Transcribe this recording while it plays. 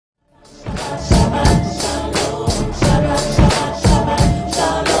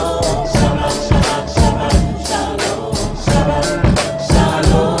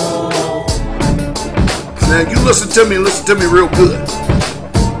to me and listen to me real good.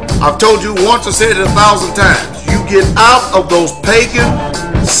 I've told you once, I said it 1,000 times. You get out of those pagan,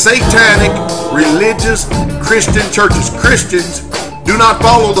 satanic, religious, Christian churches. Christians do not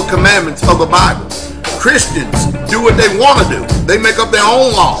follow the commandments of the Bible. Christians do what they want to do. They make up their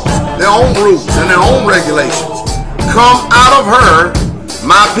own laws, their own rules, and their own regulations. Come out of her,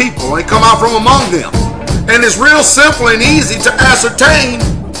 my people, and come out from among them. And it's real simple and easy to ascertain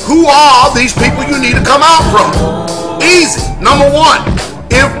who are these people you need to come out from. Easy. Number one,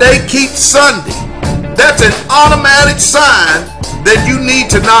 if they keep Sunday, that's an automatic sign that you need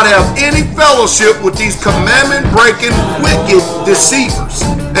to not have any fellowship with these commandment-breaking, wicked deceivers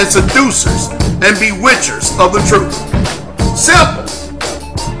and seducers and bewitchers of the truth. Simple.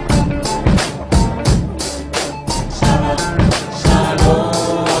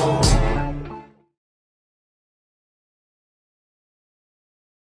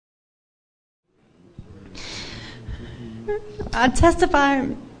 I testify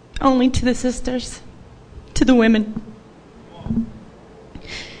only to the sisters, to the women.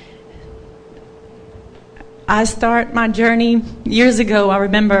 I start my journey years ago. I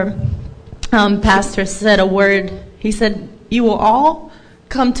remember pastor said a word. He said, you will all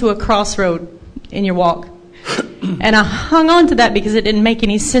come to a crossroad in your walk. And I hung on to that because it didn't make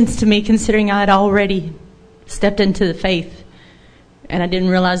any sense to me, considering I had already stepped into the faith. And I didn't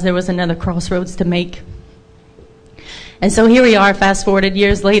realize there was another crossroads to make. And so here we are, fast forwarded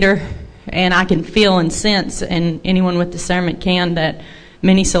years later, and I can feel and sense, and anyone with discernment can, that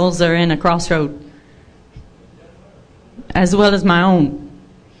many souls are in a crossroad, as well as my own.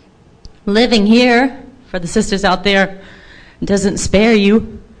 Living here, for the sisters out there, doesn't spare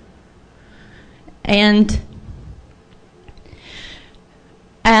you. And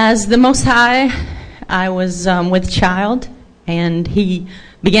as the Most High, I was with child, and he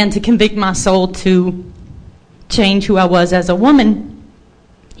began to convict my soul to change who I was as a woman.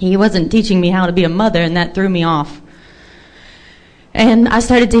 He wasn't teaching me how to be a mother, and that threw me off. And I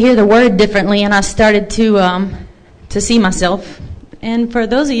started to hear the word differently, and I started to see myself. And for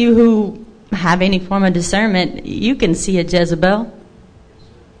those of you who have any form of discernment, you can see a Jezebel.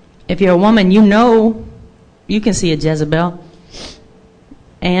 If you're a woman, you know you can see a Jezebel.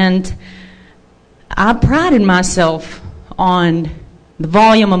 And I prided myself on the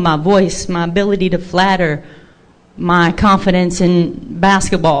volume of my voice, my ability to flatter, my confidence in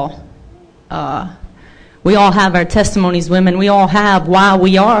basketball. We all have our testimonies, women. We all have why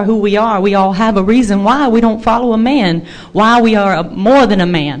we are who we are. We all have a reason why we don't follow a man, why we are more than a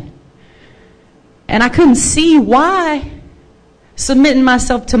man. And I couldn't see why submitting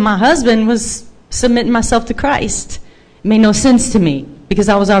myself to my husband was submitting myself to Christ. It made no sense to me because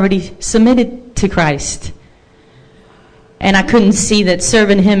I was already submitted to Christ. And I couldn't see that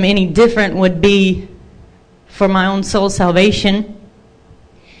serving him any different would be for my own soul salvation.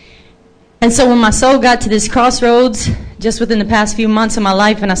 And so when my soul got to this crossroads, just within the past few months of my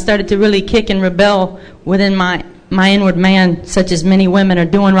life, and I started to really kick and rebel within my inward man, such as many women are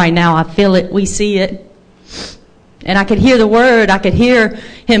doing right now. I feel it, we see it. And I could hear the word, I could hear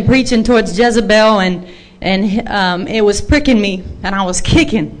him preaching towards Jezebel, and it was pricking me, and I was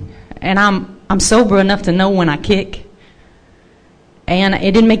kicking. And I'm sober enough to know when I kick. And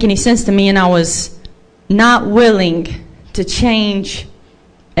it didn't make any sense to me, and I was not willing to change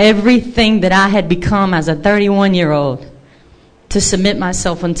everything that I had become as a 31-year-old to submit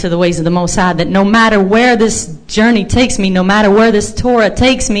myself unto the ways of the Most High, that no matter where this journey takes me, no matter where this Torah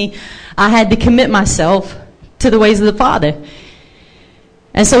takes me, I had to commit myself to the ways of the Father.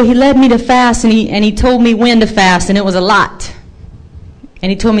 And so he led me to fast, and he told me when to fast, and it was a lot. And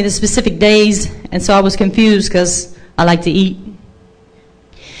he told me the specific days, and so I was confused because I like to eat.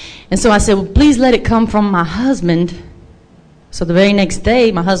 And so I said, well, please let it come from my husband. So the very next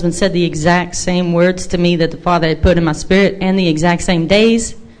day, my husband said the exact same words to me that the Father had put in my spirit, and the exact same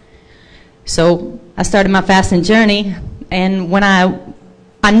days. So I started my fasting journey, and when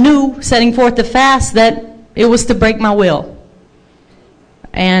I knew, setting forth the fast, that it was to break my will.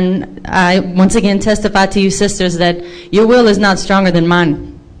 And I once again testify to you, sisters, that your will is not stronger than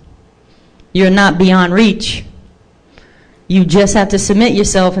mine. You're not beyond reach. You just have to submit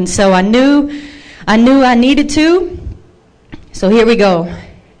yourself. And so I knew I needed to. So here we go.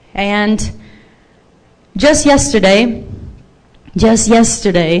 And just yesterday,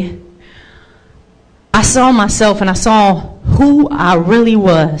 I saw myself, and I saw who I really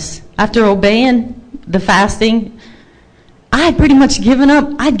was. After obeying the fasting, I had pretty much given up.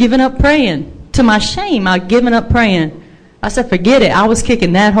 I'd given up praying. To my shame, I'd given up praying. I said, forget it. I was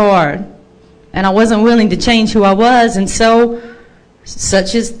kicking that hard. And I wasn't willing to change who I was. And so,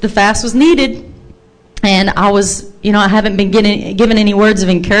 such as the fast was needed, And I was, I haven't been given any words of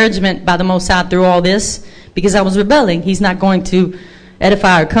encouragement by the Most High through all this because I was rebelling. He's not going to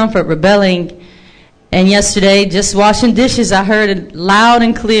edify or comfort rebelling. And yesterday, just washing dishes, I heard it loud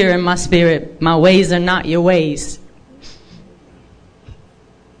and clear in my spirit, my ways are not your ways.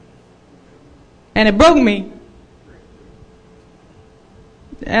 And it broke me.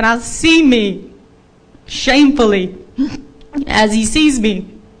 And I see me shamefully as he sees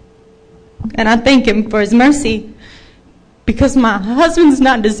me. And I thank him for his mercy because my husband's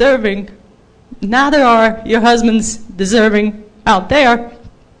not deserving. Neither are your husbands deserving out there.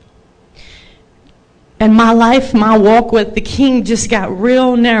 And my life, my walk with the King just got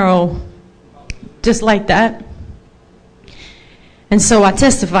real narrow, just like that. And so I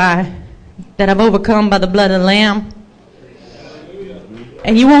testify that I've overcome by the blood of the Lamb.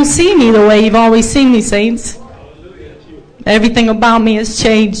 And you won't see me the way you've always seen me, saints. Everything about me has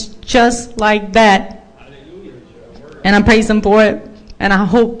changed just like that. And I praise him for it. And I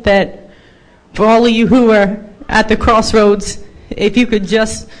hope that for all of you who are at the crossroads, if you could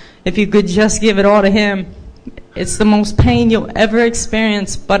just give it all to him. It's the most pain you'll ever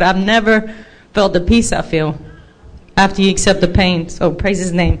experience, but I've never felt the peace I feel after you accept the pain. So praise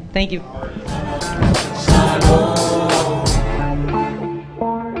his name. Thank you.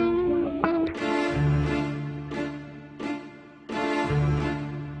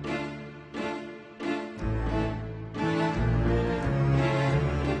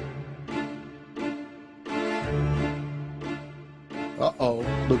 Uh-oh,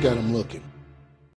 look at him looking.